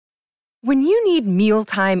When you need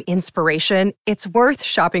mealtime inspiration, it's worth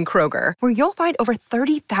shopping Kroger, where you'll find over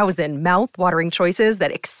 30,000 mouth-watering choices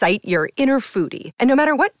that excite your inner foodie. And no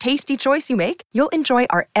matter what tasty choice you make, you'll enjoy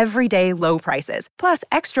our everyday low prices, plus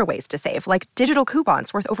extra ways to save, like digital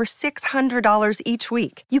coupons worth over $600 each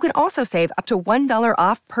week. You can also save up to $1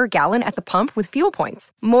 off per gallon at the pump with fuel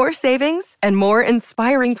points. More savings and more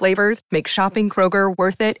inspiring flavors make shopping Kroger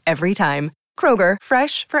worth it every time. Kroger,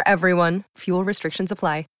 fresh for everyone. Fuel restrictions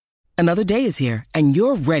apply. Another day is here, and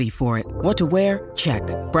you're ready for it. What to wear? Check.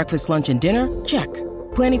 Breakfast, lunch, and dinner? Check.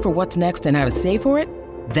 Planning for what's next and how to save for it?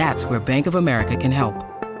 That's where Bank of America can help.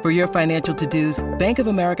 For your financial to-dos, Bank of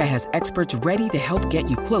America has experts ready to help get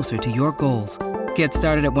you closer to your goals. Get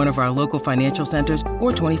started at one of our local financial centers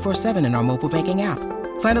or 24/7 in our mobile banking app.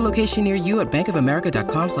 Find a location near you at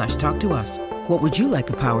bankofamerica.com/talktous. What would you like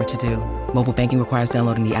the power to do? Mobile banking requires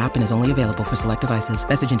downloading the app and is only available for select devices.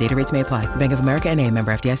 Message and data rates may apply. Bank of America N.A.,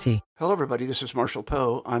 member FDIC. Hello, everybody. This is Marshall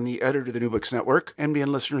Poe. I'm the editor of the New Books Network.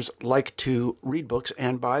 NBN listeners like to read books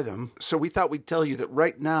and buy them. So we thought we'd tell you that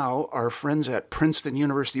right now, our friends at Princeton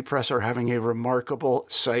University Press are having a remarkable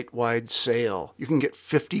site-wide sale. You can get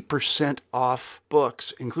 50% off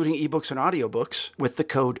books, including ebooks and audiobooks, with the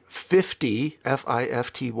code 50,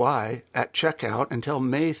 F-I-F-T-Y, at checkout until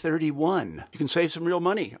May 31. You can save some real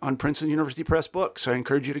money on Princeton University Press books. I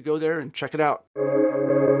encourage you to go there and check it out.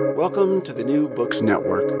 Welcome to the New Books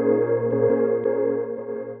Network.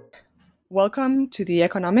 Welcome to the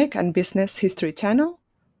Economic and Business History channel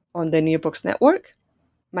on the New Books Network.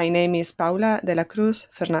 My name is Paula de la Cruz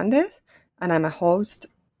Fernandez, and I'm a host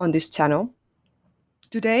on this channel.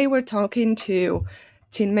 Today we're talking to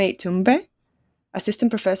Chinmay Tumbe,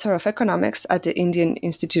 Assistant Professor of Economics at the Indian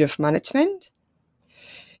Institute of Management.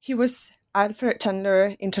 He was Alfred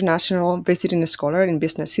Chandler International Visiting Scholar in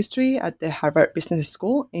Business History at the Harvard Business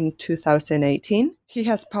School in 2018. He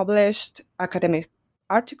has published academic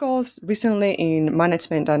articles recently in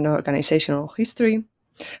Management and Organizational History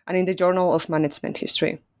and in the Journal of Management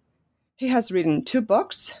History. He has written 2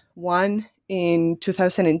 books, one in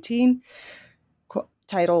 2018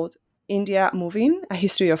 titled India Moving, A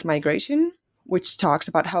History of Migration, which talks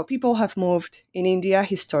about how people have moved in India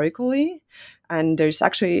historically. And there's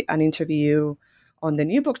actually an interview on the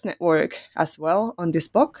New Books Network as well on this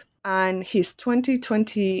book. And his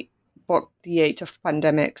 2020 book, The Age of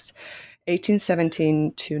Pandemics,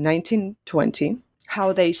 1817 to 1920,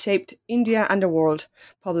 How They Shaped India and the World,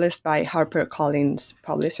 published by Harper Collins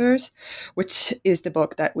Publishers, which is the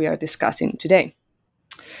book that we are discussing today.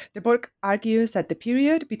 The book argues that the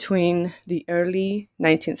period between the early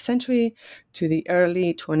 19th century to the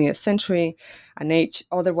early 20th century, an age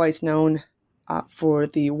otherwise known for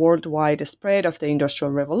the worldwide spread of the Industrial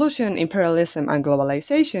Revolution, imperialism, and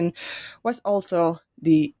globalization, was also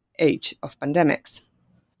the age of pandemics.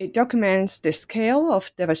 It documents the scale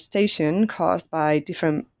of devastation caused by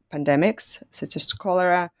different pandemics, such as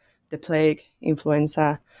cholera, the plague,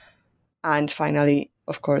 influenza, and finally,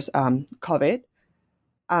 of course, COVID,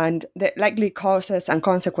 and the likely causes and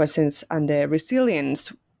consequences and the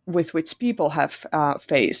resilience with which people have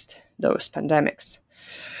faced those pandemics.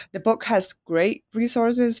 The book has great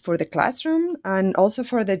resources for the classroom and also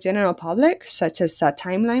for the general public, such as a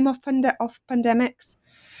timeline of pandemics,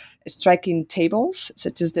 striking tables,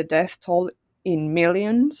 such as the death toll in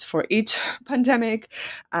millions for each pandemic,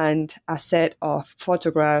 and a set of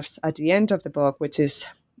photographs at the end of the book, which is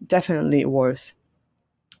definitely worth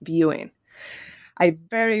viewing. I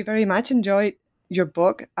very, very much enjoyed your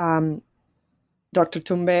book, Dr.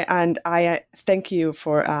 Tumbe, and I thank you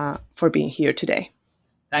for being here today.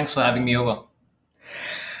 Thanks for having me over.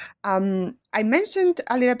 I mentioned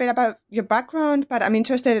a little bit about your background, but I'm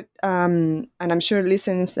interested, and I'm sure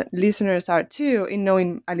listeners are too, in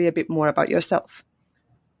knowing a little bit more about yourself.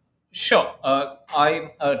 Sure.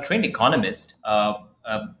 I'm a trained economist, but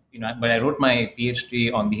I wrote my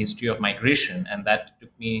PhD on the history of migration, and that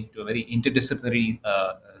took me to a very interdisciplinary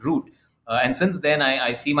route. And since then,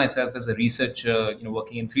 I see myself as a researcher,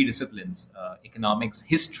 working in 3 disciplines: economics,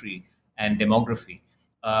 history, and demography.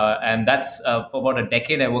 And that's for about a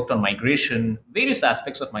decade. I worked on migration, various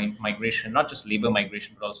aspects of migration, not just labor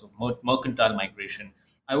migration, but also mercantile migration.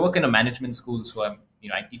 I work in a management school, so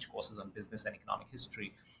I teach courses on business and economic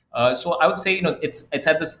history. So I would say, it's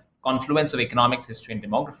at this confluence of economics, history, and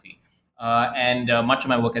demography. And much of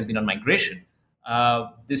my work has been on migration.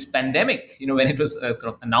 This pandemic, when it was sort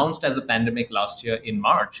of announced as a pandemic last year in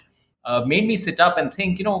March, made me sit up and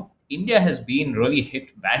think, India has been really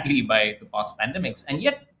hit badly by the past pandemics, and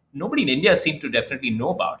yet nobody in India seemed to definitely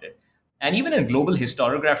know about it. And even in global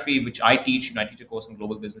historiography, which I teach a course in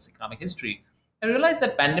global business economic history, I realized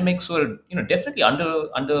that pandemics were, definitely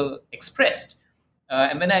under expressed.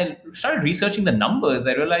 And when I started researching the numbers,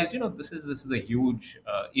 I realized, this is a huge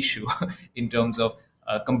issue in terms of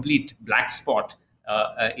complete black spot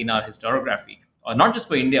in our historiography, not just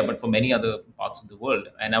for India, but for many other parts of the world.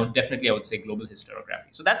 And I would say global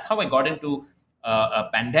historiography. So that's how I got into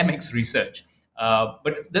pandemics research.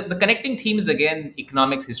 But the connecting theme is again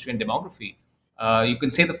economics, history, and demography. You can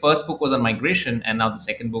say the first book was on migration, and now the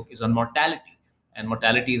second book is on mortality. And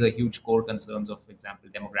mortality is a huge core concerns of, for example,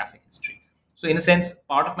 demographic history. So, in a sense,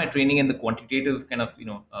 part of my training in the quantitative kind of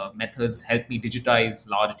methods helped me digitize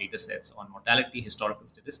large data sets on mortality, historical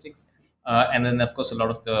statistics, and then, of course, a lot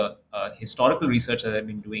of the historical research that I've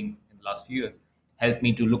been doing in the last few years helped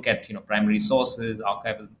me to look at primary sources,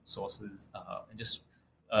 archival sources, and just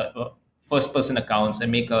first person accounts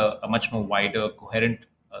and make a much more wider, coherent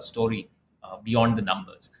story beyond the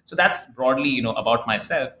numbers. So that's broadly, about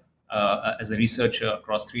myself as a researcher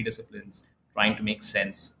across three disciplines, trying to make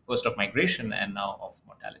sense first of migration and now of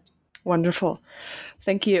mortality. Wonderful.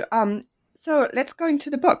 Thank you. So let's go into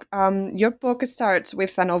the book. Your book starts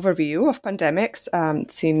with an overview of pandemics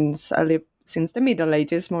since the Middle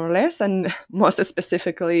Ages, more or less, and most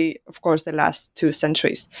specifically, of course, the last 2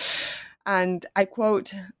 centuries. And I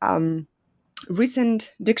quote,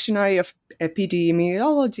 recent dictionary of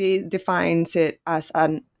epidemiology defines it as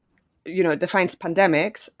defines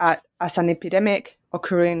pandemics as an epidemic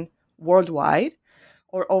occurring worldwide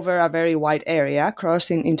or over a very wide area,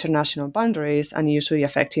 crossing international boundaries and usually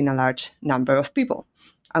affecting a large number of people,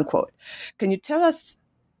 unquote. Can you tell us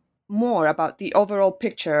more about the overall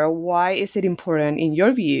picture? Why is it important, in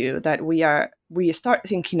your view, that we start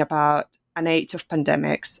thinking about an age of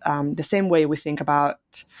pandemics the same way we think about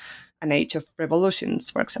an age of revolutions,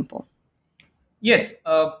 for example? Yes,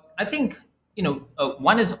 I think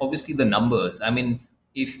one is obviously the numbers. I mean,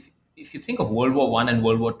 if you think of World War One and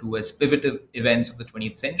World War Two as pivotal events of the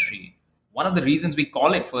 20th century, one of the reasons we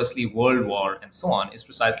call it firstly World War and so on is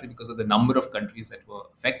precisely because of the number of countries that were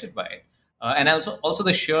affected by it, and also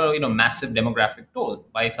the sheer massive demographic toll.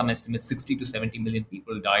 By some estimates, 60 to 70 million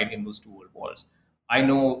people died in those two world wars. I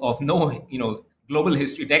know of no global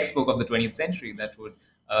history textbook of the 20th century that would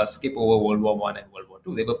skip over World War One and World War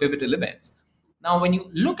Two. They were pivotal events. Now, when you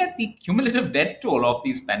look at the cumulative death toll of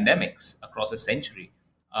these pandemics across a century,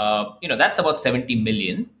 that's about 70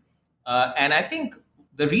 million. And I think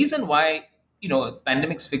the reason why,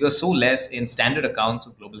 pandemics figure so less in standard accounts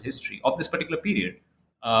of global history of this particular period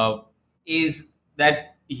is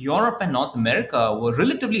that Europe and North America were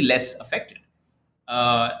relatively less affected.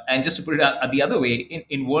 And just to put it the other way,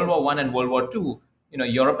 in World War One and World War Two,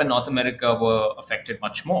 Europe and North America were affected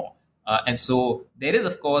much more. And so there is,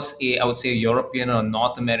 of course, I would say, a European or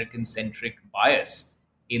North American centric bias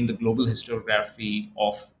in the global historiography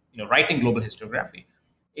of, writing global historiography.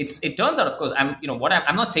 It turns out, of course, I'm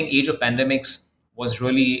not saying age of pandemics was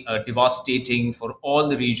really devastating for all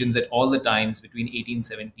the regions at all the times between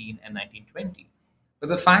 1817 and 1920. But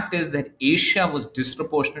the fact is that Asia was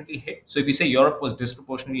disproportionately hit. So if you say Europe was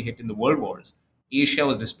disproportionately hit in the world wars, Asia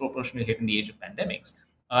was disproportionately hit in the age of pandemics.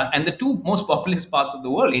 And the two most populous parts of the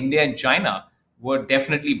world, India and China, were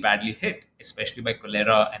definitely badly hit, especially by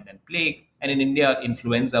cholera and then plague. And in India,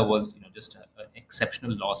 influenza was just an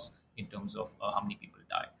exceptional loss in terms of how many people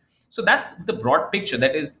died. So that's the broad picture.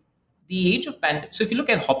 That is the age of pandemic. So if you look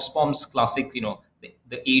at Hobsbawm's classic,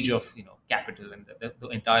 the age of capital and the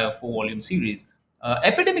entire 4-volume series,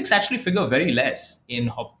 epidemics actually figure very less in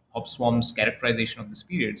Hobsbawm's characterization of this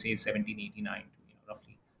period, say 1789 to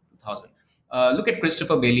roughly 2000. Look at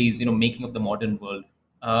Christopher Bailey's, Making of the Modern World.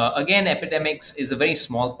 Again, epidemics is a very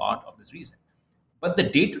small part of this reason. But the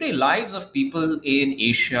day-to-day lives of people in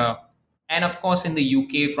Asia, and of course in the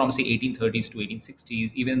UK from say 1830s to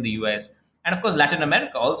 1860s, even in the US, and of course Latin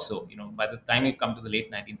America also. By the time you come to the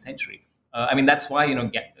late 19th century, that's why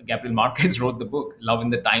Gabriel Marquez wrote the book Love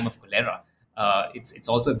in the Time of Cholera. It's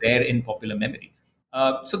also there in popular memory.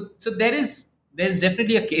 So there's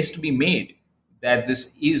definitely a case to be made that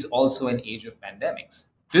this is also an age of pandemics,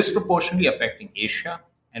 disproportionately affecting Asia,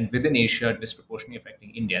 and within Asia, disproportionately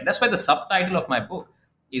affecting India. And that's why the subtitle of my book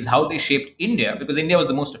is How They Shaped India, because India was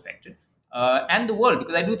the most affected, and the world,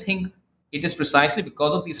 because I do think it is precisely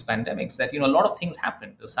because of these pandemics that a lot of things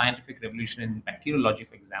happened. The scientific revolution in bacteriology,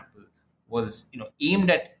 for example, was aimed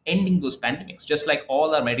at ending those pandemics, just like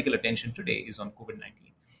all our medical attention today is on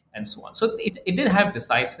COVID-19 and so on. So it did have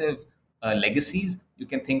decisive legacies. You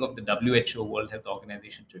can think of the WHO, World Health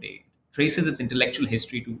Organization today. It traces its intellectual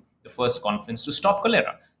history to the first conference to stop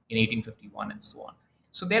cholera in 1851 and so on.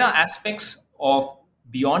 So there are aspects of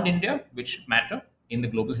beyond India which matter in the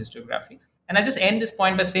global historiography. And I just end this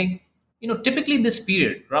point by saying Typically this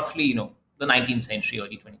period, roughly, the 19th century,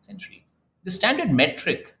 early 20th century, the standard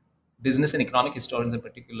metric business and economic historians in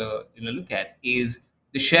particular, look at is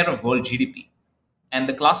the share of world GDP. And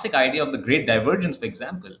the classic idea of the great divergence, for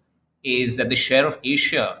example, is that the share of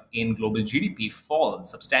Asia in global GDP falls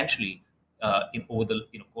substantially over the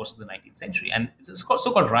course of the 19th century. And it's a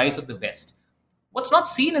so-called rise of the West. What's not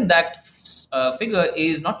seen in that figure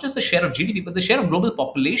is not just the share of GDP, but the share of global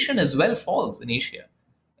population as well falls in Asia.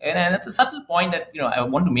 And that's a subtle point that I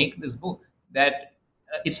want to make in this book, that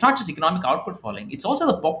it's not just economic output falling, it's also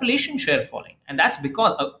the population share falling. And that's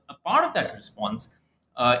because a part of that response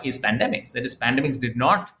is pandemics. That is, pandemics did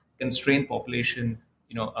not constrain population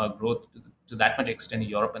growth to that much extent in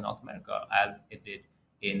Europe and North America as it did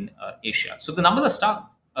in Asia. So the numbers are stark.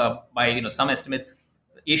 By some estimates,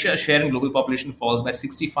 Asia's share in global population falls by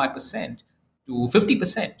 65% to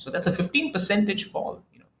 50%. So that's a 15 percentage fall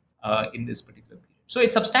in this particular period. So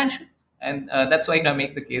it's substantial, and that's why I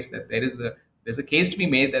make the case that there's a case to be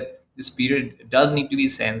made that this period does need to be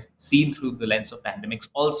seen through the lens of pandemics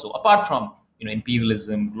also, apart from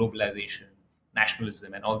imperialism, globalization,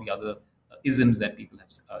 nationalism, and all the other isms that people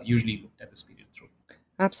have usually looked at this period through.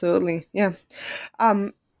 Absolutely, yeah.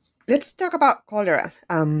 Let's talk about cholera,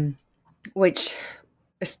 which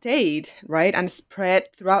stayed, right, and spread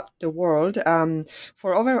throughout the world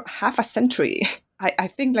for over half a century. I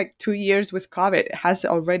think like 2 years with COVID has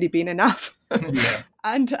already been enough. Yeah.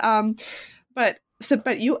 And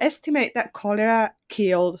but you estimate that cholera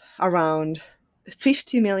killed around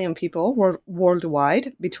 50 million people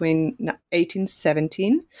worldwide between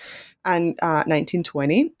 1817 and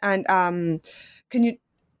 1920. And can you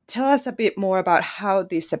tell us a bit more about how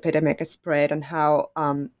this epidemic spread and how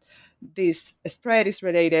this spread is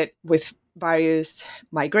related with various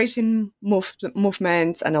migration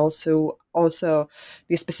movements, and also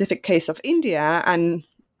the specific case of India, and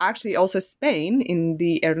actually also Spain in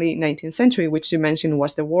the early 19th century, which you mentioned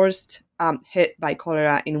was the worst hit by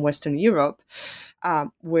cholera in Western Europe,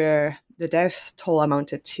 where the death toll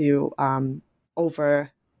amounted to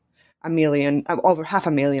over half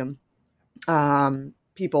a million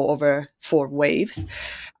people over 4 waves.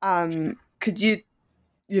 Could you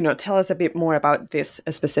tell us a bit more about this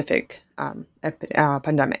specific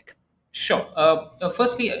pandemic? Sure.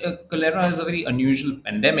 Firstly, cholera is a very unusual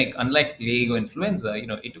pandemic. Unlike plague or influenza,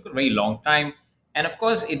 it took a very long time, and of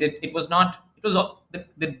course, it was not. It was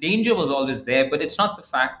the danger was always there, but it's not the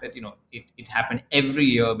fact that it happened every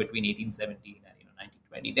year between 1817 and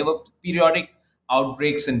 1920. There were periodic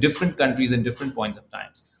outbreaks in different countries in different points of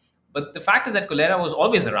times. But the fact is that cholera was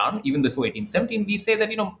always around, even before 1817. We say that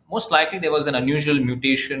most likely there was an unusual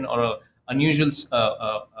mutation or a unusual.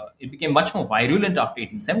 It became much more virulent after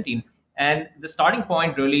 1817. And the starting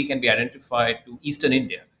point really can be identified to Eastern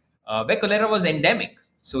India, where cholera was endemic.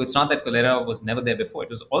 So it's not that cholera was never there before, it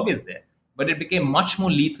was always there. But it became much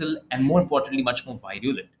more lethal and, more importantly, much more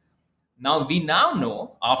virulent. Now, we now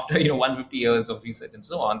know, after 150 years of research and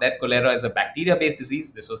so on, that cholera is a bacteria-based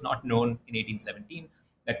disease. This was not known in 1817.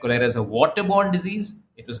 That cholera is a waterborne disease.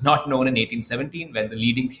 It was not known in 1817, when the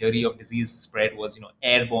leading theory of disease spread was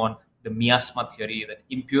airborne, the miasma theory, that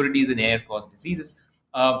impurities in air cause diseases.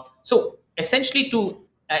 So essentially,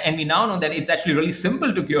 and we now know that it's actually really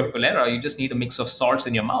simple to cure cholera. You just need a mix of salts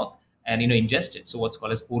in your mouth and ingest it. So what's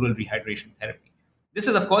called as oral rehydration therapy. This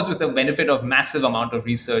is, of course, with the benefit of massive amount of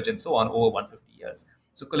research and so on over 150 years.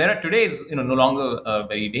 So cholera today is no longer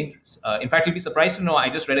very dangerous. In fact, you'd be surprised to know, I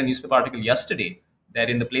just read a newspaper article yesterday that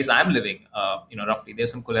in the place I'm living, roughly,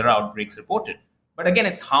 there's some cholera outbreaks reported. But again,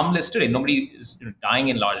 it's harmless today. Nobody is dying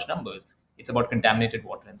in large numbers. It's about contaminated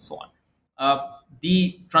water and so on.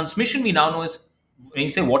 The transmission we now know is, when you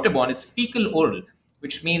say waterborne, it's fecal oral,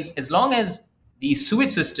 which means as long as the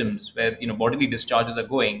sewage systems where bodily discharges are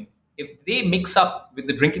going, if they mix up with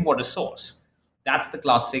the drinking water source, that's the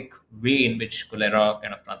classic way in which cholera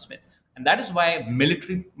kind of transmits. And that is why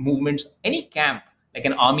military movements, any camp, like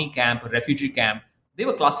an army camp, a refugee camp, they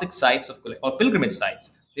were classic sites of or pilgrimage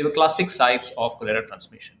sites. They were classic sites of cholera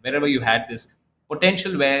transmission. Wherever you had this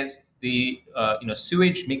potential where the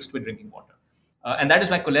sewage mixed with drinking water. And that is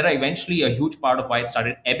why cholera eventually, a huge part of why it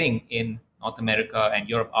started ebbing in North America and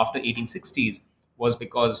Europe after 1860s was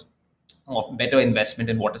because of better investment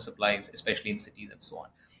in water supplies, especially in cities and so on.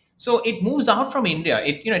 So it moves out from India.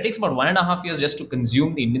 It takes about 1.5 years just to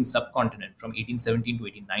consume the Indian subcontinent from 1817 to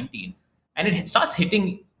 1819. And it starts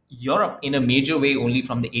hitting Europe in a major way only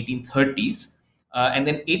from the 1830s. And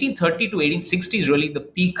then 1830 to 1860 is really the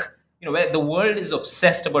peak, where the world is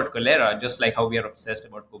obsessed about cholera, just like how we are obsessed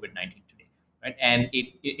about COVID-19 today. Right? And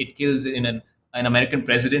it kills in an American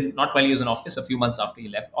president, not while he was in office, a few months after he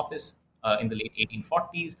left office in the late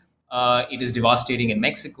 1840s. It is devastating in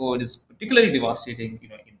Mexico. It is particularly devastating,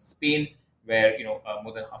 in Spain, where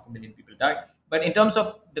more than 500,000 people died. But in terms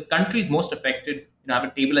of the countries most affected, I have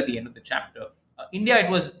a table at the end of the chapter. India, it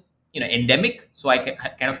was endemic, so I can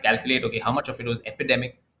kind of calculate, okay, how much of it was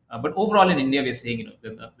epidemic. But overall in India, we're saying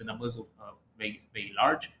the numbers are very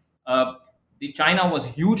large. The China was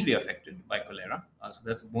hugely affected by cholera, so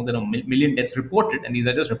that's more than a million deaths reported, and these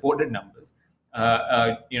are just reported numbers.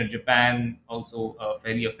 Japan also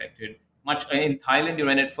fairly affected. Much in Thailand,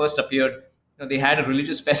 when it first appeared, they had a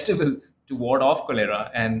religious festival to ward off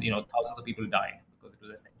cholera, and thousands of people died because it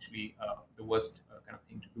was essentially the worst kind of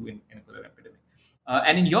thing to do in a cholera epidemic.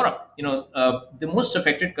 And in Europe, the most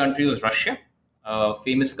affected country was Russia.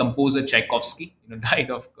 Famous composer Tchaikovsky,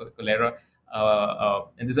 died of cholera,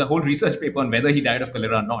 and there's a whole research paper on whether he died of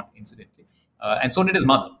cholera or not, incidentally. And so did his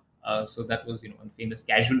mother. So that was, a famous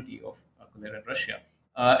casualty of cholera in Russia.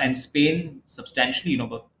 And Spain, substantially,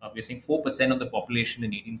 but we're saying 4% of the population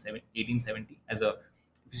in 1870 as a.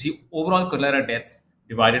 If you see overall cholera deaths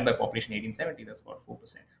divided by population 1870, that's about 4%.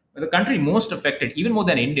 But the country most affected, even more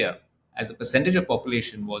than India, as a percentage of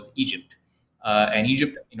population, was Egypt. And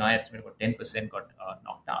Egypt, I estimate about 10% got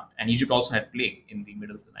knocked out. And Egypt also had plague in the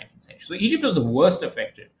middle of the 19th century. So Egypt was the worst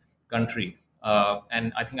affected country.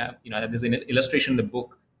 And I think, there's an illustration in the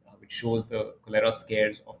book which shows the cholera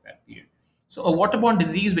scares of that period. So a waterborne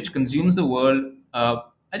disease which consumes the world.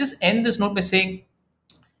 I just end this note by saying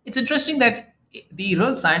it's interesting that the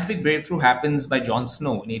real scientific breakthrough happens by John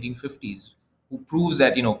Snow in 1850s, who proves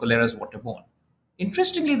that cholera is waterborne.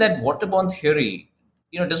 Interestingly, that waterborne theory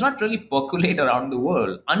does not really percolate around the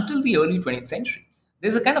world until the early 20th century.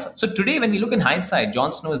 There's a kind of so today when we look in hindsight,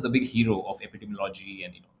 John Snow is the big hero of epidemiology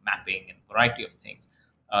and mapping and variety of things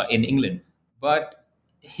in England, but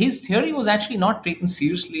his theory was actually not taken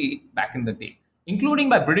seriously back in the day, including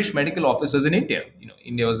by British medical officers in India.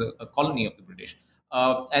 India was a colony of the British,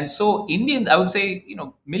 and so Indians, I would say,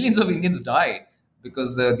 millions of Indians died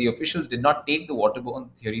because the officials did not take the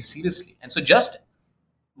waterborne theory seriously, and so just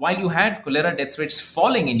while you had cholera death rates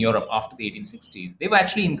falling in Europe after the 1860s, they were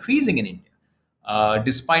actually increasing in India,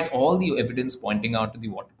 despite all the evidence pointing out to the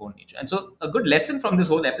waterborne nature. And so, a good lesson from this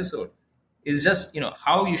whole episode is just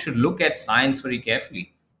how you should look at science very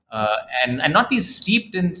carefully, and not be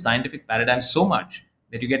steeped in scientific paradigms so much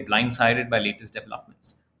that you get blindsided by latest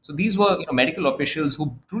developments. So these were medical officials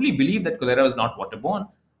who truly believed that cholera was not waterborne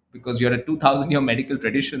because you had a 2,000-year medical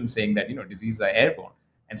tradition saying that diseases are airborne.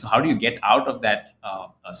 And so, how do you get out of that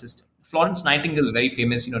system? Florence Nightingale, a very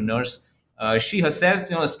famous, nurse, she herself,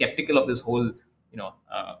 is skeptical of this whole,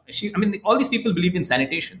 all these people believed in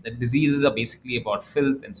sanitation, that diseases are basically about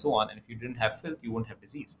filth and so on. And if you didn't have filth, you wouldn't have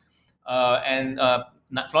disease. And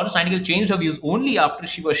Florence Nightingale changed her views only after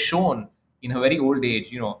she was shown in her very old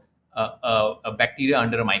age, a bacteria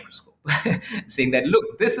under a microscope, saying that,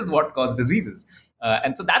 look, this is what caused diseases.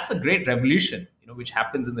 And so that's a great revolution, which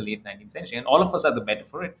happens in the late 19th century. And all of us are the better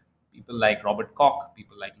for it. People like Robert Koch,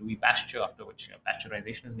 people like Louis Pasteur, after which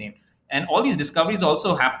pasteurization is named. And all these discoveries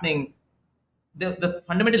also happening. The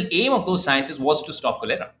fundamental aim of those scientists was to stop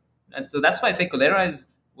cholera. And so that's why I say cholera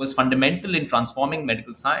was fundamental in transforming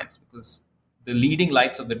medical science, because the leading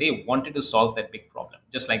lights of the day wanted to solve that big problem,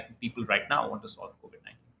 just like people right now want to solve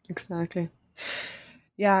COVID-19. Exactly.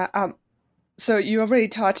 Yeah. So you already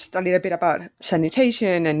touched a little bit about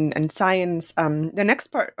sanitation and science. The next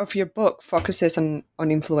part of your book focuses on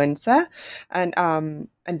influenza, and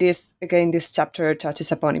this chapter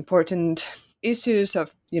touches upon important issues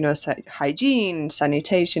of hygiene,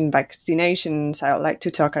 sanitation, vaccinations. I'd like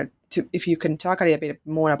to talk if you can talk a little bit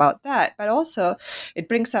more about that, but also it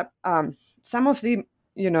brings up some of the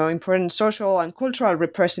important social and cultural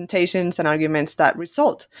representations and arguments that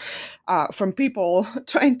result from people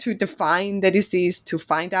trying to define the disease, to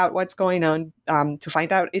find out what's going on, to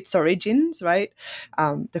find out its origins, right?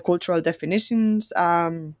 The cultural definitions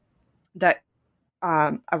that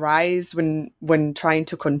arise when trying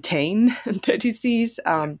to contain the disease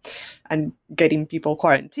and getting people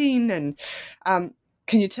quarantined. And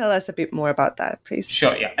can you tell us a bit more about that, please?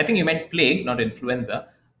 Sure, yeah. I think you meant plague, not influenza.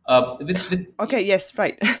 Okay, yes,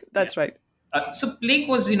 right. That's right. So plague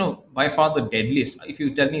was, by far the deadliest. If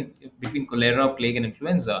you tell me between cholera, plague, and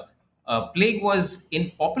influenza, plague was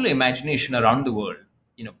in popular imagination around the world.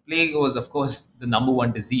 Plague was, of course, the number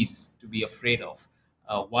one disease to be afraid of.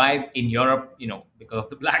 Why in Europe, because of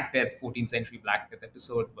the Black Death, 14th century Black Death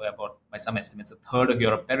episode, where about, by some estimates, a third of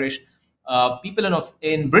Europe perished. People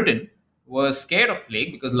in Britain were scared of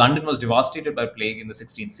plague because London was devastated by plague in the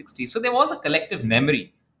 1660s. So there was a collective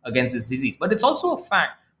memory against this disease. But it's also a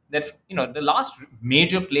fact that the last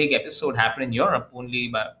major plague episode happened in Europe only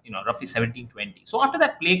by roughly 1720. So after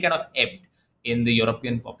that, plague kind of ebbed in the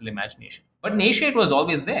European popular imagination. But in Asia, it was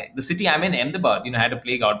always there. The city I'm in, Ahmedabad, had a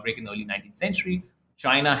plague outbreak in the early 19th century.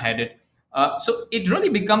 China had it. So it really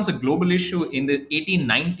becomes a global issue in the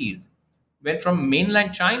 1890s, when from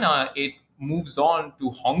mainland China it moves on to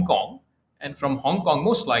Hong Kong, and from Hong Kong,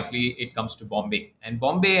 most likely, it comes to Bombay. And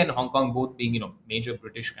Bombay and Hong Kong, both being major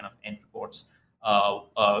British kind of entrepôts,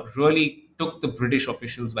 really took the British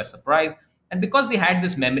officials by surprise. And because they had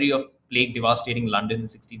this memory of plague devastating London in the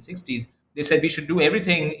 1660s, they said we should do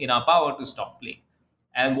everything in our power to stop plague.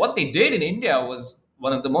 And what they did in India was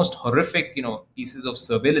one of the most horrific, pieces of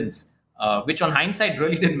surveillance, which on hindsight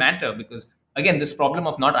really didn't matter, because again, this problem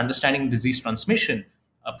of not understanding disease transmission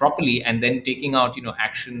properly and then taking out,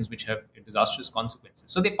 actions which have disastrous consequences.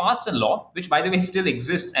 So they passed a law, which by the way still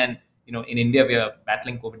exists, and in India we are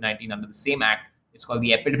battling COVID-19 under the same act. It's called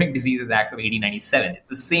the Epidemic Diseases Act of 1897. It's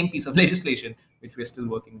the same piece of legislation which we're still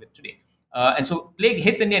working with today. And so plague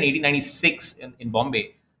hits India in 1896 in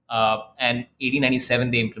Bombay, and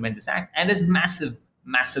 1897 they implement this act, and there's massive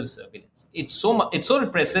surveillance. It's so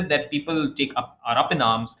repressive that people are up in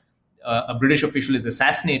arms. A British official is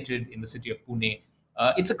assassinated in the city of Pune.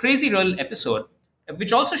 It's a crazy real episode,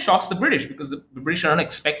 which also shocks the British, because the British are not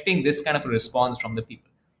expecting this kind of a response from the people.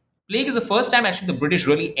 Plague is the first time actually the British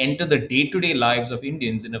really enter the day-to-day lives of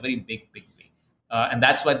Indians in a very big way, and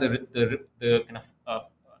that's why the kind of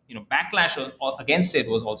backlash against it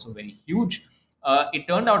was also very huge. It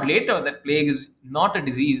turned out later that plague is not a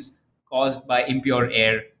disease caused by impure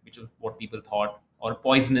air, which is what people thought, or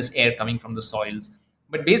poisonous air coming from the soils,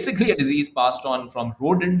 but basically a disease passed on from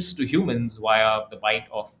rodents to humans via the bite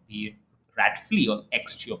of the rat flea, or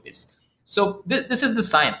X. So this is the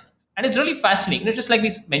science. And it's really fascinating. Just like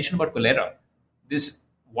we mentioned about cholera, this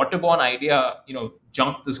waterborne idea,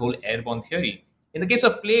 junked this whole airborne theory. In the case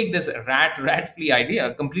of plague, this rat flea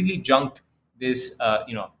idea completely junked this,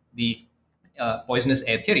 the poisonous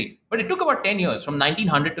air theory. But it took about 10 years, from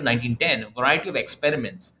 1900 to 1910, a variety of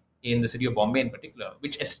experiments in the city of Bombay in particular,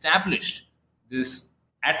 which established this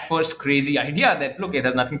at first crazy idea that, look, it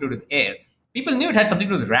has nothing to do with air. People knew it had something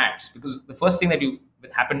to do with rats, because the first thing that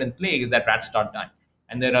happened in plague is that rats start dying.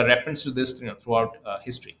 And there are references to this throughout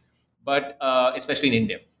history, but especially in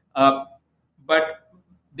India. But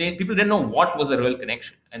people didn't know what was the real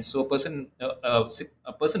connection. And so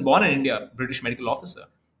a person born in India, a British medical officer,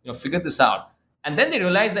 figured this out. And then they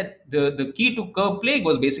realized that the key to curb plague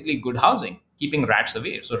was basically good housing, keeping rats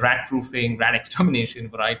away. So rat proofing, rat extermination,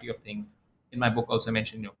 variety of things. In my book also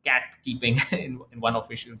mentioned cat keeping in one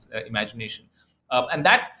official's imagination. And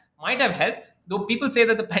that might have helped, though people say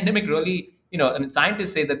that the pandemic really,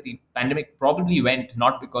 scientists say that the pandemic probably went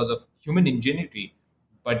not because of human ingenuity,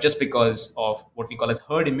 but just because of what we call as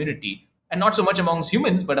herd immunity, and not so much amongst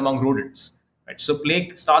humans, but among rodents. Right? So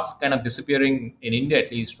plague starts kind of disappearing in India,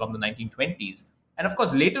 at least from the 1920s. And of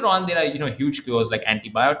course, later on, there are huge cures like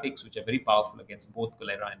antibiotics, which are very powerful against both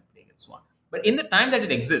cholera and plague and so on. But in the time that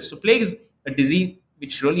it exists, so plague is a disease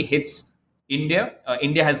which really hits India.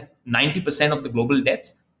 India has 90% of the global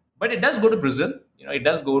deaths, but it does go to Brazil. It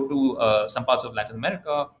does go to some parts of Latin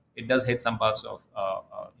America. It does hit some parts of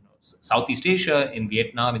Southeast Asia, in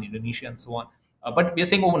Vietnam, in Indonesia, and so on. But we are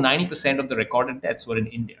saying over 90% of the recorded deaths were in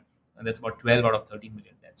India, and that's about 12 out of 13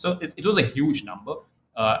 million deaths. So it was a huge number,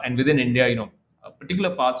 and within India,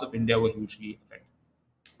 particular parts of India were hugely affected.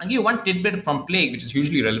 I'll give you one tidbit from plague, which is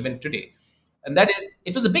hugely relevant today. And that is,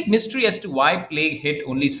 it was a big mystery as to why plague hit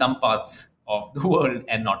only some parts of the world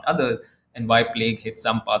and not others, and why plague hit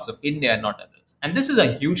some parts of India and not others. And this is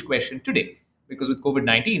a huge question today, because with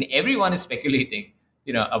COVID-19, everyone is speculating,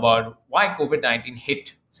 about why COVID-19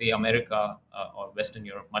 hit, say, America or Western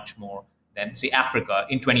Europe much more than, say, Africa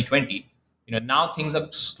in 2020. Now things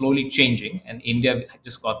are slowly changing, and India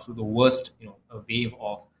just got through the worst, wave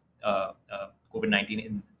of COVID-19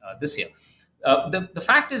 in this year. The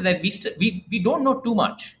fact is that we don't know too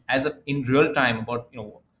much in real time about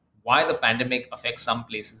why the pandemic affects some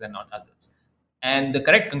places and not others. And the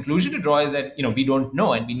correct conclusion to draw is that we don't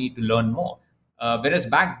know, and we need to learn more. Whereas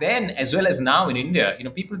back then, as well as now in India,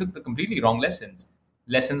 people took the completely wrong lessons.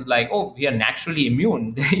 Lessons like, oh, we are naturally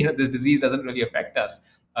immune. This disease doesn't really affect us,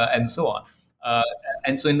 and so on.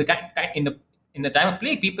 And so in the time of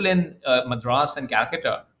plague, people in Madras and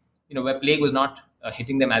Calcutta, where plague was not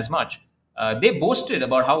hitting them as much, they boasted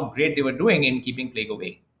about how great they were doing in keeping plague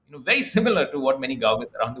away. Very similar to what many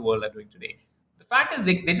governments around the world are doing today. The fact is,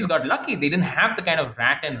 they just got lucky. They didn't have the kind of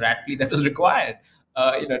rat and rat flea that was required,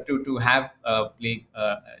 to have plague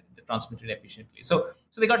transmitted efficiently. So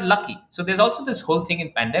they got lucky. So there's also this whole thing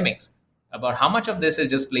in pandemics about how much of this is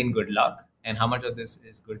just plain good luck and how much of this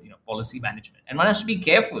is good, policy management. And one has to be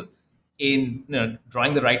careful in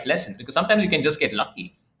drawing the right lesson, because sometimes you can just get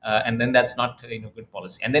lucky, and then that's not good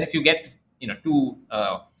policy. And then if you get too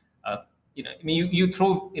I mean, you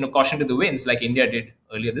throw caution to the winds like India did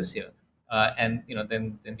earlier this year, and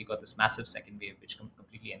then we got this massive second wave which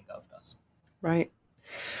completely engulfed us. Right.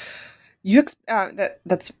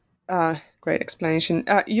 That's great explanation.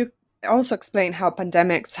 You also explain how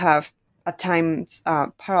pandemics have at times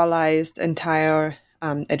paralyzed entire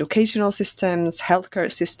educational systems,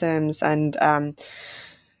 healthcare systems, and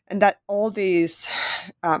that all these,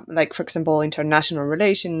 like for example, international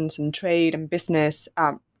relations and trade and business,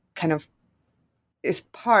 kind of is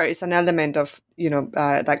an element of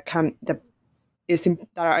that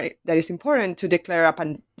is important to declare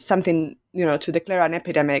to declare an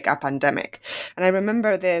epidemic a pandemic. And I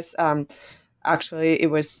remember this. Actually,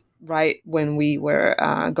 it was right when we were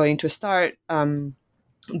going to start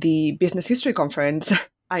the Business History Conference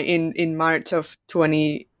in March of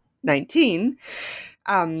 2019.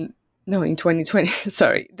 No, in 2020.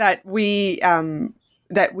 Sorry, that we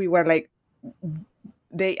were like,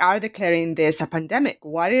 they are declaring this a pandemic.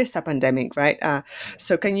 What is a pandemic, right?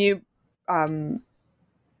 So can you,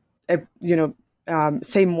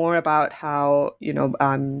 say more about how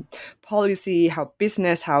policy, how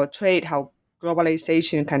business, how trade, how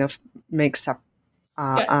globalization kind of makes up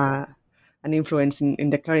an influence in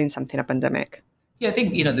declaring something a pandemic? Yeah, I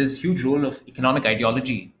think there's a huge role of economic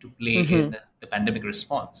ideology to play in the pandemic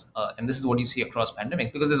response, and this is what you see across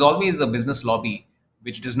pandemics, because there's always a business lobby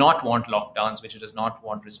which does not want lockdowns, which does not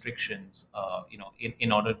want restrictions,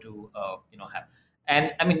 in order to have.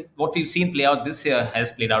 And I mean, what we've seen play out this year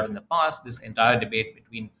has played out in the past. This entire debate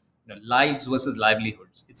between lives versus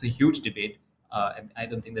livelihoods, it's a huge debate, and I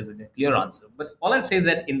don't think there's a clear answer. But all I'd say is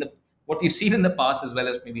that what we've seen in the past as well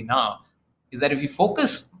as maybe now is that if you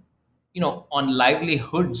focus on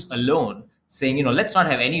livelihoods alone, saying, let's not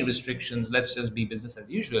have any restrictions, let's just be business as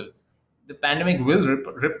usual, the pandemic will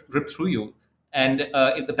rip through you. And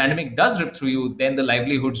if the pandemic does rip through you, then the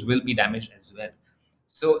livelihoods will be damaged as well.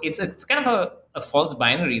 So it's kind of a false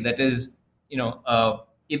binary that is,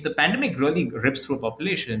 if the pandemic really rips through a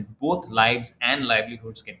population, both lives and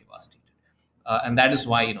livelihoods get devastated. And that is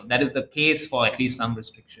why, that is the case for at least some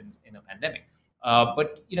restrictions in a pandemic.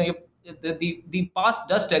 But, the past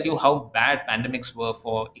does tell you how bad pandemics were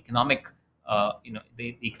for economic,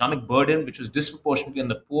 the economic burden, which was disproportionately on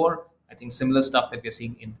the poor. I think similar stuff that we're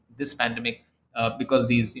seeing in this pandemic, because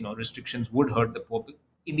these restrictions would hurt the poor.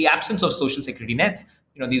 In the absence of social security nets,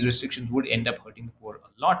 these restrictions would end up hurting the poor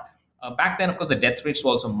a lot. Back then, of course, the death rates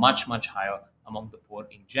were also much, much higher among the poor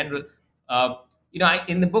in general.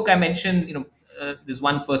 In the book I mentioned, there's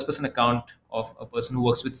one first-person account of a person who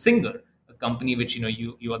works with Singer, a company which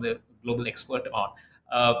you are the global expert on.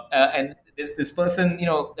 And this person,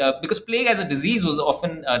 because plague as a disease was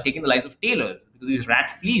often taking the lives of tailors, because these rat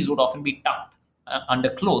fleas would often be tucked under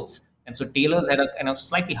clothes. And so tailors had a kind of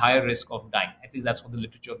slightly higher risk of dying. At least that's what the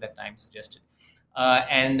literature of that time suggested.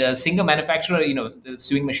 And Singer manufacturer, the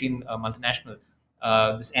sewing machine multinational,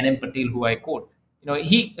 this N.M. Patel, who I quote,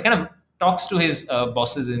 he kind of talks to his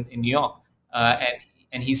bosses in New York,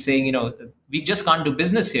 and he's saying, we just can't do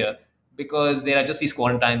business here because there are just these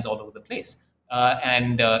quarantines all over the place.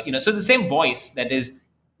 So the same voice that is,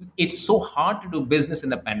 it's so hard to do business in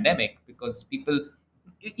the pandemic because people,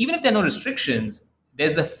 even if there are no restrictions,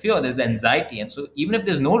 there's the fear, there's the anxiety. And so even if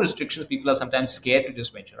there's no restrictions, people are sometimes scared to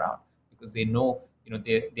just venture out because they know,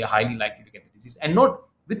 they're highly likely to get the disease. And note,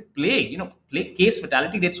 with plague, plague case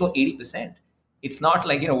fatality rates were 80%. It's not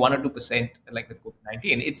like, 1 or 2% like with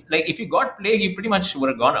COVID-19. It's like if you got plague, you pretty much were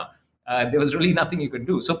a goner. There was really nothing you could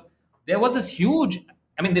do. So there was this huge,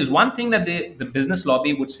 there's one thing that the business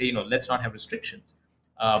lobby would say, let's not have restrictions.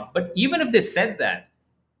 But even if they said that,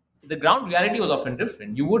 the ground reality was often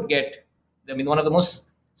different. You would get, one of the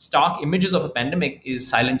most stark images of a pandemic is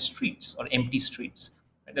silent streets or empty streets.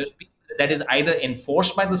 That is either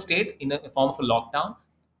enforced by the state in a form of a lockdown,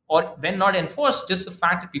 or when not enforced, just the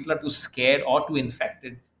fact that people are too scared or too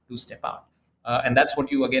infected to step out. And that's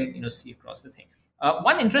what you, again, see across the thing.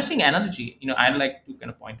 One interesting analogy, I'd like to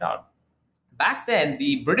kind of point out. Back then,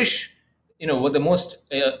 the British, were the most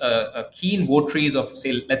keen votaries of,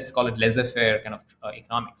 say, let's call it laissez-faire kind of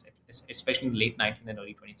economics, especially in the late 19th and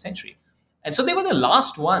early 20th century. And so they were the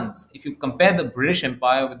last ones, if you compare the British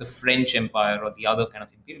Empire with the French Empire or the other kind of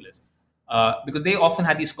imperialists, because they often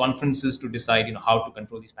had these conferences to decide, how to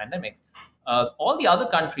control these pandemics. All the other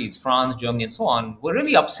countries, France, Germany, and so on, were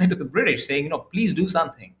really upset with the British, saying, please do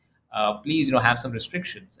something. Please, have some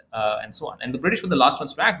restrictions and so on. And the British were the last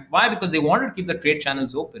ones to act. Why? Because they wanted to keep the trade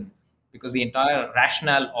channels open because the entire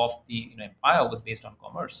rationale of the empire was based on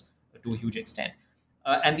commerce to a huge extent.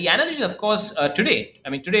 And the analogy, of course, today, I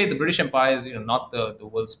mean, today the British Empire is not the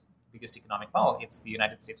world's biggest economic power. It's the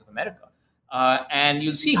United States of America. And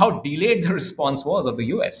you'll see how delayed the response was of the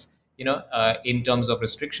US, in terms of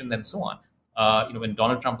restrictions and so on. When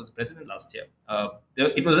Donald Trump was president last year,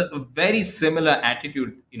 it was a very similar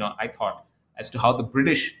attitude, I thought, as to how the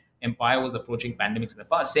British Empire was approaching pandemics in the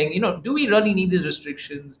past, saying, do we really need these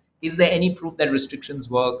restrictions? Is there any proof that restrictions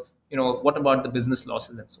work? What about the business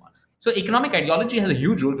losses and so on? So economic ideology has a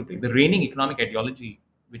huge role to play. The reigning economic ideology,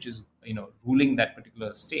 which is ruling that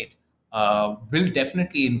particular state, will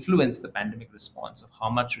definitely influence the pandemic response of how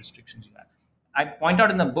much restrictions you have. I point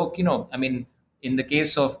out in the book, I mean, in the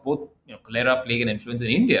case of both cholera, plague, and influenza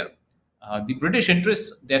in India, the British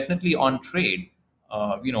interests definitely on trade,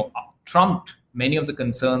 trumped many of the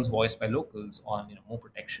concerns voiced by locals on more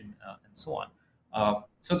protection and so on.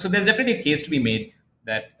 So there's definitely a case to be made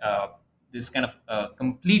that this kind of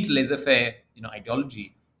complete laissez-faire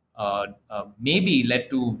ideology maybe led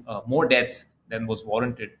to more deaths than was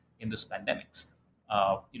warranted in those pandemics.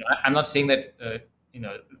 I'm not saying that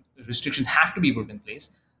restrictions have to be put in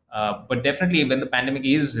place, but definitely when the pandemic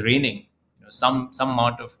is reigning, some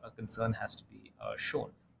amount of concern has to be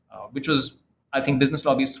shown, which was, I think, business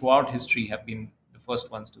lobbies throughout history have been the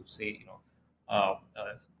first ones to say,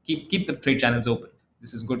 keep the trade channels open.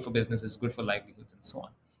 This is good for business, it's good for livelihoods, and so on.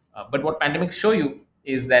 But what pandemics show you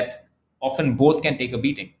is that often both can take a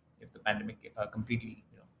beating if the pandemic completely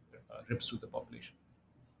rips through the population.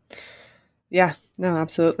 Yeah, no,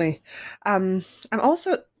 absolutely. I'm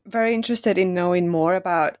also very interested in knowing more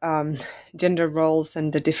about gender roles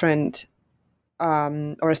and the different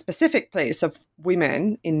or a specific place of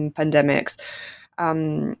women in pandemics.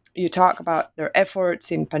 You talk about their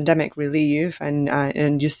efforts in pandemic relief,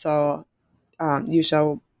 and you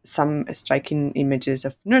show some striking images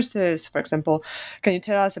of nurses, for example. Can you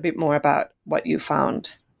tell us a bit more about what you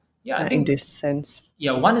found in this sense?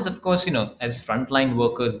 Yeah, one is, of course, as frontline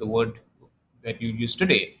workers, the word that you use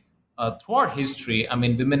today. Throughout history, I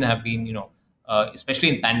mean, women have been, especially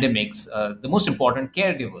in pandemics, the most important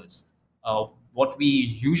caregivers. What we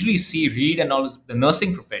usually see, read, and all is the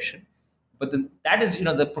nursing profession, but that is,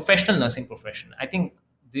 the professional nursing profession. I think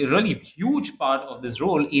the really huge part of this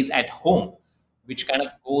role is at home, which kind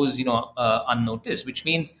of goes, unnoticed. Which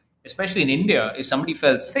means, especially in India, if somebody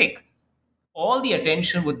fell sick, all the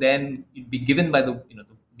attention would then be given by the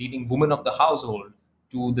leading woman of the household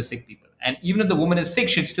to the sick people. And even if the woman is sick,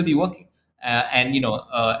 she'd still be working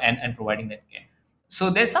and providing that care. So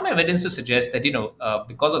there's some evidence to suggest that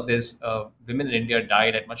because of this, women in India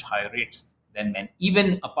died at much higher rates than men,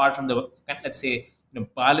 even apart from the, let's say,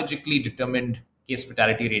 biologically determined case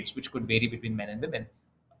fatality rates, which could vary between men and women.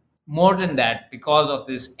 More than that, because of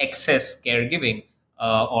this excess caregiving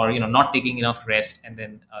or not taking enough rest and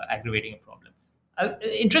then aggravating a problem.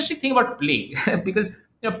 Interesting thing about plague, because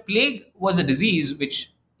plague was a disease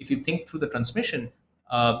which, if you think through the transmission,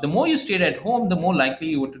 the more you stayed at home, the more likely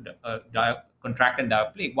you were to contract and die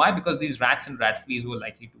of plague. Why? Because these rats and rat fleas were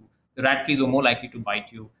the rat fleas were more likely to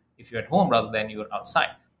bite you if you're at home rather than you're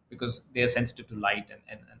outside, because they are sensitive to light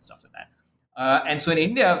and stuff like that. And so in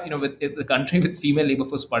India, with the country with female labor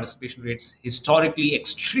force participation rates historically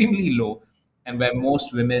extremely low, and where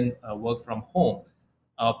most women work from home,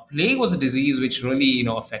 plague was a disease which really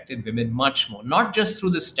affected women much more, not just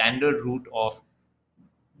through the standard route of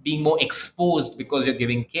being more exposed because you're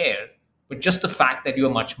giving care, but just the fact that you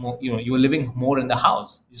are much more, you are living more in the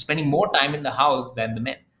house, you're spending more time in the house than the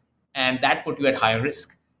men, and that put you at higher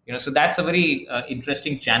risk. So that's a very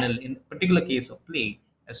interesting channel in particular case of plague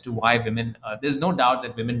as to why women. There's no doubt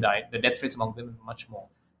that women died. The death rates among women were much more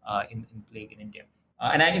in plague in India.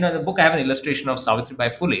 And in the book, I have an illustration of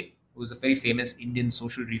Savitribai Phule, who was a very famous Indian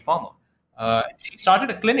social reformer. She started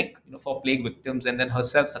a clinic, for plague victims, and then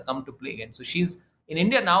herself succumbed to plague. And so she's in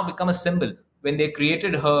India now become a symbol. When they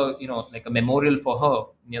created her, like a memorial for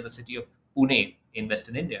her near the city of Pune in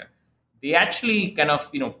Western India, they actually kind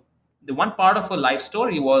of, the one part of her life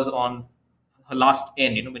story was on her last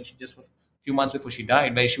end, when she just a few months before she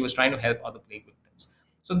died, where she was trying to help other plague victims.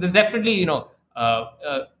 So there's definitely,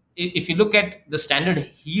 if you look at the standard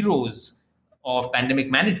heroes of pandemic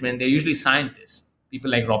management, they're usually scientists, people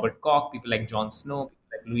like Robert Koch, people like John Snow,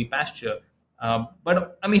 people like Louis Pasteur.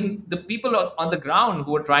 But I mean, the people on the ground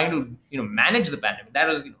who are trying to manage the pandemic, that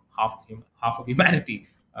was half of humanity,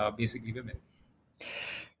 basically women.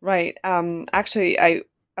 Right. Actually, I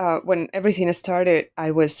when everything started, I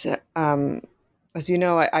was, as you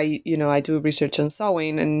know, I do research on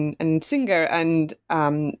sewing and Singer, and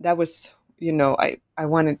that was I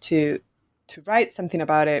wanted to to write something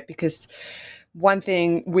about it, because one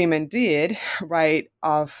thing women did right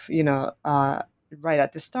off, right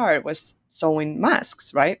at the start was sewing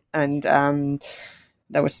masks, right? And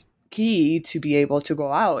that was key to be able to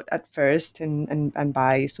go out at first and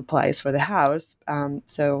buy supplies for the house.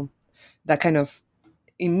 So that kind of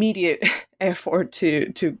immediate effort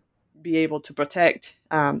to be able to protect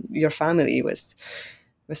your family was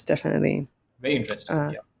definitely Very interesting.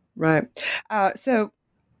 Yeah. right. So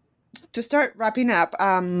to start wrapping up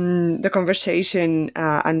the conversation,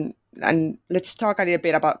 and let's talk a little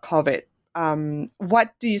bit about COVID.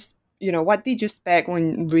 What do what did you expect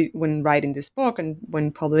when writing this book and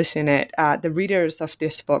when publishing it? The readers of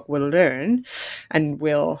this book will learn and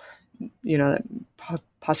will,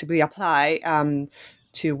 possibly apply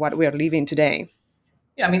to what we are living today.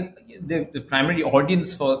 Yeah, I mean, the primary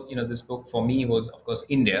audience for this book for me was, of course,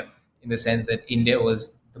 India, in the sense that India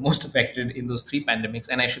was the most affected in those three pandemics.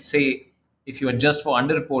 And I should say, if you adjust for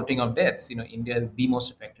underreporting of deaths, India is the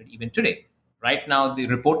most affected even today. Right now, the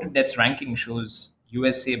reported deaths ranking shows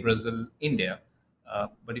USA, Brazil, India.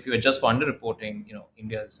 But if you adjust for underreporting,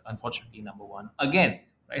 India is unfortunately number one again,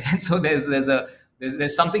 right? And so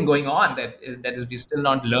there's something going on that is we're still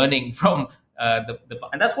not learning from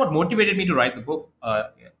and that's what motivated me to write the book.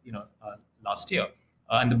 Last year,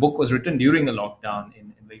 and the book was written during a lockdown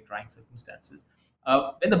in very trying circumstances.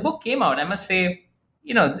 When the book came out, I must say,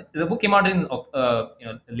 the book came out in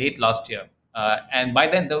late last year, and by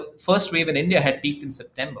then the first wave in India had peaked in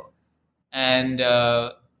September, and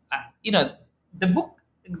the book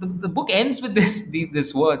the book ends with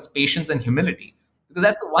this words, patience and humility, because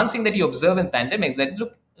that's the one thing that you observe in pandemics, that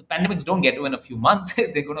look, pandemics don't get to in a few months.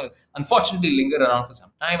 They're going to unfortunately linger around for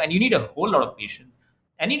some time, and you need a whole lot of patience,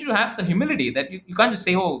 and you need to have the humility that you can't just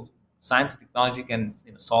say, oh, science and technology can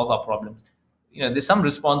solve our problems. There's some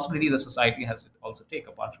responsibility the society has to also take,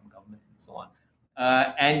 apart from governments and so on.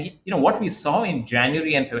 And what we saw in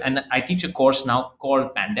January and February, and I teach a course now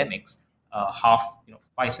called Pandemics, half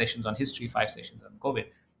 5 sessions on history, 5 sessions on COVID,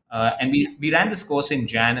 and we ran this course in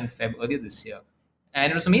Jan and Feb earlier this year, and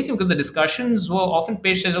it was amazing because the discussions were often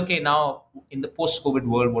pitched as, okay, now in the post-COVID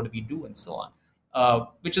world, what do we do, and so on,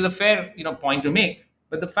 which is a fair point to make.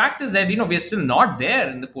 But the fact is that we're still not there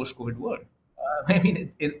in the post-COVID world. I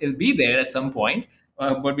mean, it'll be there at some point,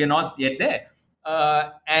 but we're not yet there.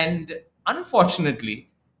 And unfortunately,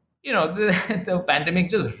 the pandemic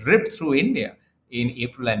just ripped through India in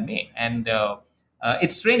April and May, and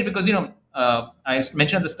it's strange because I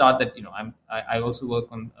mentioned at the start that I also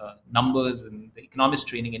work on numbers and the economist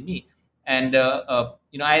training in me, and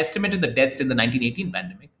I estimated the deaths in the 1918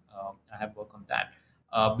 pandemic. I have worked on that,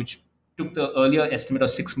 which took the earlier estimate of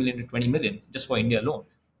 6 million to 20 million just for India alone.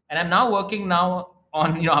 And I'm now working on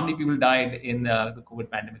how many people died in the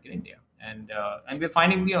COVID pandemic in India, and we're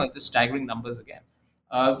finding the staggering numbers again.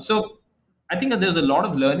 So I think that there's a lot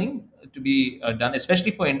of learning to be done,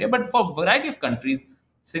 especially for India, but for a variety of countries,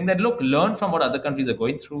 saying that, look, learn from what other countries are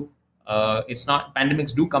going through. It's not,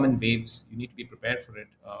 pandemics do come in waves. You need to be prepared for it.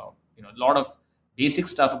 A lot of basic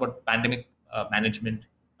stuff about pandemic management,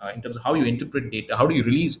 in terms of how you interpret data, how do you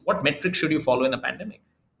release, what metrics should you follow in a pandemic?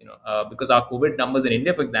 Because our COVID numbers in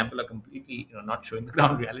India, for example, are completely not showing the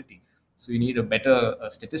ground reality. So you need a better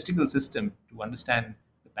statistical system to understand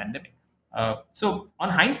the pandemic. So on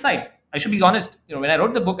hindsight, I should be honest, when I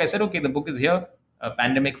wrote the book, I said, okay, the book is here.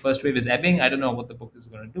 Pandemic first wave is ebbing. I don't know what the book is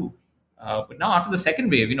going to do. But now after the second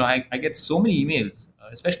wave, I get so many emails,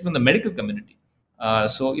 especially from the medical community.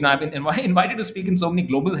 So I've been invited to speak in so many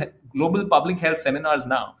global public health seminars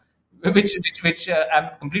now, which I'm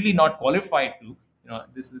completely not qualified to.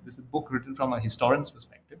 This is a book written from a historian's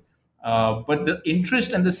perspective. But the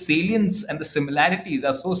interest and the salience and the similarities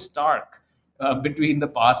are so stark between the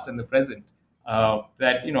past and the present,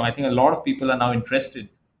 that I think a lot of people are now interested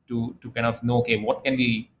to kind of know, okay,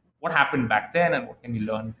 what happened back then, and what can we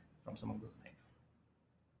learn from some of those things.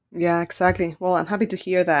 Yeah, exactly. Well, I'm happy to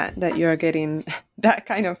hear that you're getting that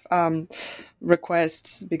kind of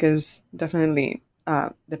requests, because definitely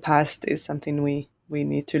the past is something we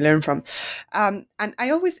need to learn from. And I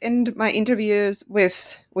always end my interviews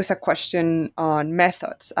with a question on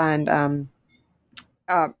methods. And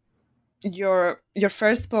your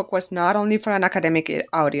first book was not only for an academic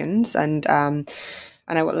audience, and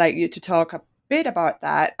I would like you to talk a bit about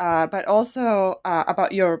that, but also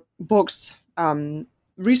about your book's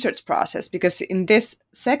research process, because in this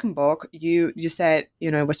second book, you said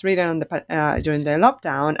it was written on during the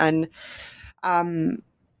lockdown,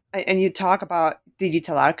 and you talk about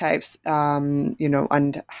digital archives,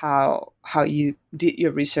 and how you did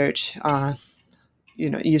your research,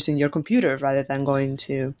 using your computer rather than going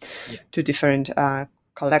to different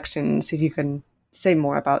collections. If you can say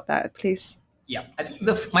more about that, please. Yeah, I think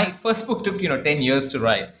my first book took 10 years to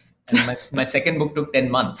write, and my second book took 10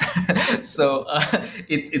 months. So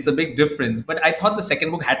it's a big difference. But I thought the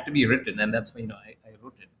second book had to be written, and that's why I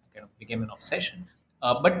wrote it. It kind of became an obsession.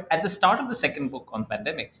 But at the start of the second book on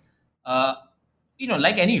pandemics, uh,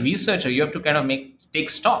 like any researcher, you have to kind of take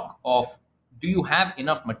stock of, do you have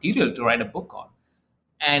enough material to write a book on?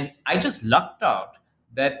 And I just lucked out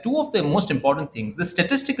that two of the most important things, the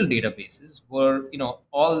statistical databases, were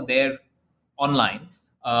all there online,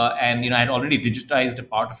 and I had already digitized a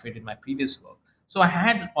part of it in my previous work. So I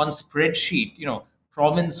had on spreadsheet,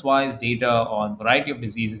 province-wise data on variety of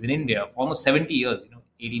diseases in India for almost 70 years,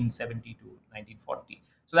 1870 to 1940.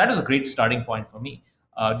 So that was a great starting point for me,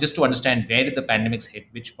 just to understand where did the pandemics hit,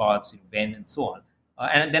 which parts, when, and so on.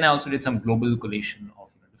 And then I also did some global collation of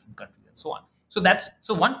different countries and so on.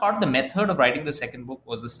 So one part of the method of writing the second book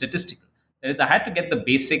was the statistical. That is, I had to get the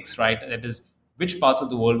basics right. That is, which parts of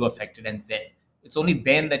the world were affected and when. It's only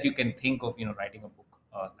then that you can think of writing a book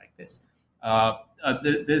like this.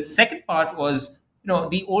 The second part was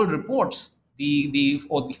the old reports,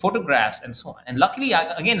 or the photographs and so on. And luckily,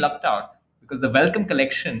 I again lucked out, because the Wellcome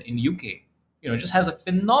collection in UK just has a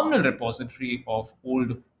phenomenal repository of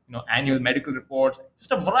old annual medical reports,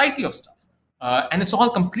 just a variety of stuff. And it's all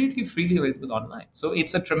completely freely available online. So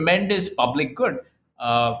it's a tremendous public good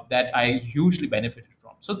that I hugely benefited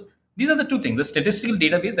from. So these are the two things: the statistical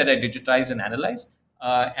database that I digitized and analyzed,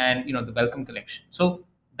 and the Wellcome collection. So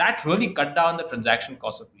that really cut down the transaction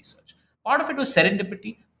cost of research. Part of it was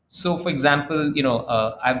serendipity. So, for example,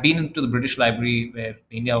 I've been into the British Library, where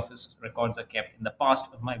the India Office records are kept, in the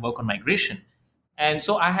past of my work on migration. And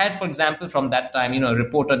so I had, for example, from that time, a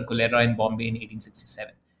report on cholera in Bombay in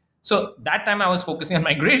 1867. So that time I was focusing on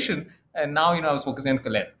migration, and now I was focusing on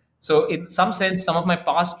cholera. So in some sense, some of my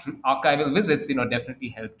past archival visits, definitely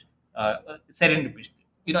helped serendipity.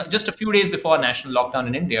 Just a few days before national lockdown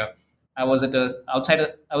in India, I was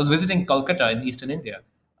I was visiting Kolkata in eastern India,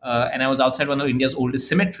 and I was outside one of India's oldest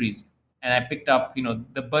cemeteries, and I picked up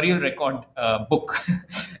the burial record book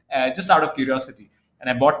just out of curiosity,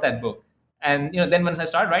 and I bought that book. And then once I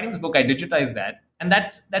started writing this book, I digitized that, and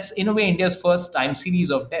that's in a way India's first time series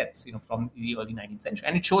of deaths, from the early 19th century,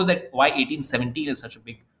 and it shows that why 1817 is such a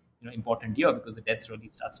big, important year, because the deaths really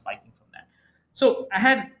start spiking from that. So I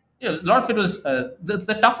had, a lot of it was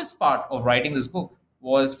the toughest part of writing this book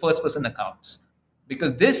was first person accounts,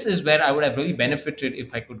 because this is where I would have really benefited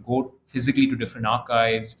if I could go physically to different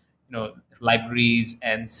archives, libraries,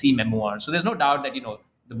 and see memoirs. So there's no doubt that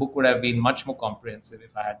the book would have been much more comprehensive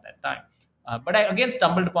if I had that time. But I again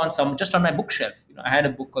stumbled upon some just on my bookshelf. I had a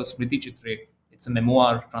book called Smriti Chitre. It's a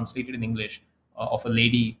memoir translated in English of a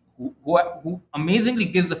lady who amazingly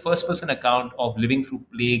gives the first person account of living through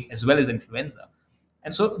plague as well as influenza.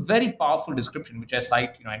 And so, very powerful description, which I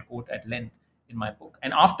cite, and quote at length in my book.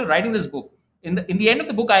 And after writing this book, in the end of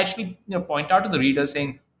the book, I actually point out to the reader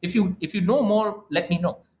saying, if you know more, let me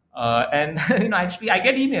know. And actually, I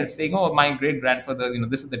get emails saying, "Oh, my great grandfather,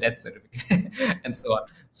 this is the death certificate," and so on.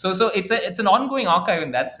 So it's an ongoing archive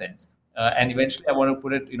in that sense. And eventually, I want to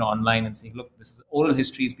put it online and say, "Look, this is oral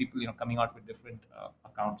histories, people coming out with different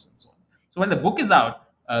accounts and so on." So when the book is out,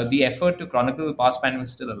 the effort to chronicle the past pandemic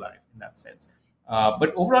is still alive in that sense.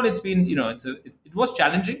 But overall, it's been it was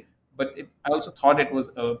challenging, but I also thought it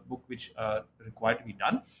was a book which required to be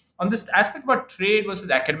done. On this aspect about trade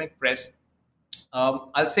versus academic press,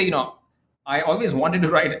 I'll say, I always wanted to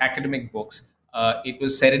write academic books. It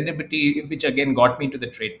was serendipity, which again got me into the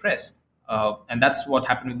trade press. And that's what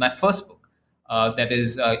happened with my first book. That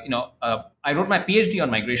is, I wrote my PhD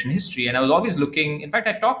on migration history, and I was always looking. In fact,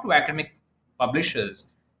 I talked to academic publishers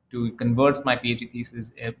to convert my PhD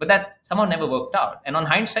thesis, but that somehow never worked out. And on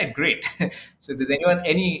hindsight, great. So if there's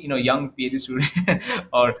any young PhD student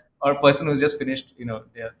or person who's just finished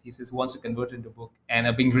their thesis who wants to convert it into a book and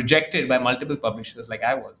are being rejected by multiple publishers like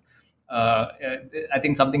I was, I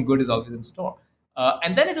think something good is always in store.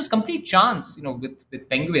 And then it was complete chance, with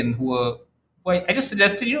Penguin, who I just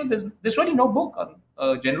suggested, there's really no book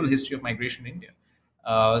on general history of migration in India.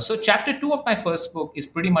 So chapter 2 of my first book is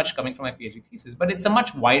pretty much coming from my PhD thesis, but it's a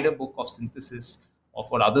much wider book of synthesis of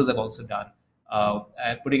what others have also done,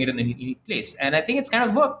 putting it in a unique place. And I think it's kind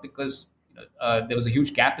of worked, because there was a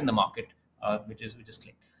huge gap in the market, which is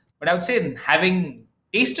clear. But I would say, having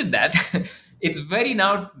tasted that, it's very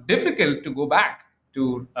now difficult to go back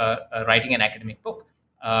to writing an academic book,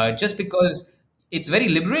 just because it's very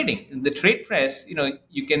liberating. In the trade press,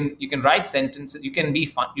 you can write sentences, you can be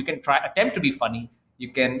fun, you can attempt to be funny, you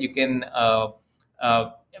can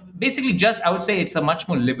basically, just I would say it's a much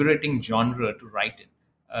more liberating genre to write in.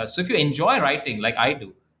 So if you enjoy writing like I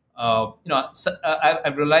do,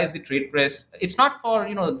 I've realized the trade press. It's not for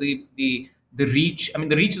the reach. I mean,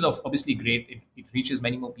 the reach is obviously great. It reaches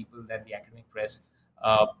many more people than the academic press.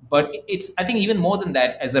 But it's, I think, even more than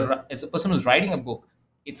that. As a person who's writing a book,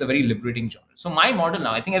 it's a very liberating genre. So my model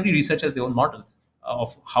now, I think every researcher has their own model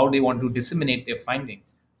of how they want to disseminate their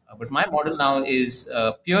findings. But my model now is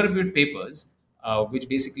peer-reviewed papers, which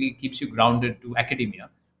basically keeps you grounded to academia,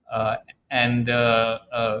 and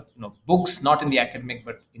books not in the academic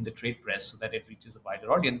but in the trade press, so that it reaches a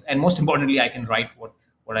wider audience. And most importantly, I can write what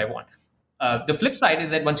I want. The flip side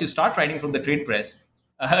is that once you start writing from the trade press,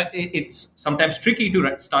 it's sometimes tricky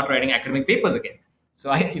to start writing academic papers again.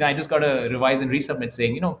 So I just got to revise and resubmit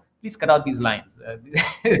saying, please cut out these lines.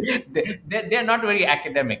 They're not very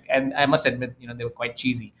academic, and I must admit, they were quite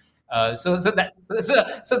cheesy. So that's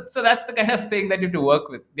the kind of thing that you have to work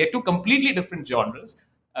with. They're two completely different genres,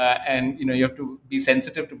 and you have to be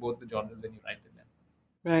sensitive to both the genres when you write in them.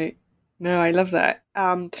 Right. No, I love that.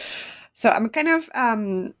 So I'm kind of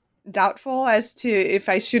doubtful as to if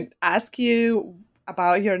I should ask you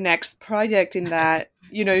about your next project, in that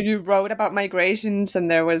you wrote about migrations,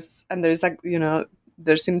 and there's like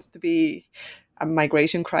there seems to be a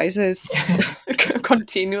migration crisis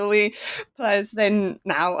continually, plus then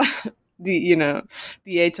now the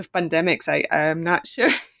age of pandemics. I'm not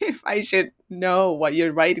sure if I should know what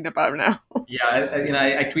you're writing about now. Yeah,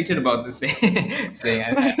 I tweeted about this saying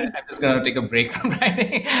I'm just going to take a break from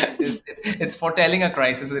writing. It's foretelling a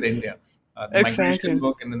crisis in India. The Exactly. migration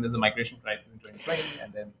book, and then there's a migration crisis in 2020,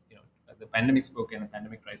 and then the pandemics book and a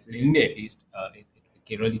pandemic crisis in India, at least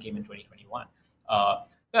it really came in 2021.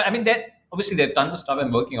 So I mean, that obviously there are tons of stuff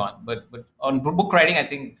I'm working on, but on book writing, I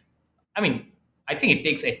think it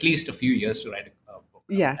takes at least a few years to write a book.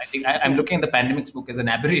 Yes. I think I'm looking at the pandemics book as an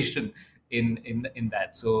aberration in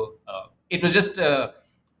that. So it was just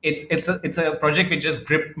it's a project which just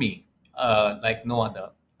gripped me like no other,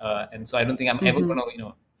 and so I don't think I'm ever going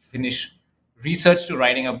to finish research to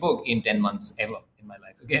writing a book in 10 months ever in my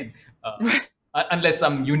life again, unless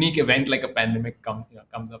some unique event like a pandemic comes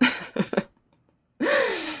up.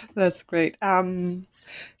 That's great.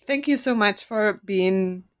 Thank you so much for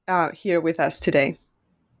being here with us today.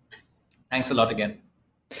 Thanks a lot again.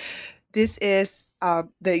 This is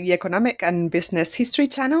the Economic and Business History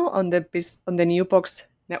channel on the New Books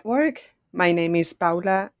Network. My name is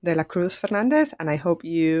Paula de la Cruz Fernandez, and I hope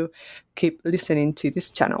you keep listening to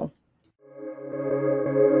this channel.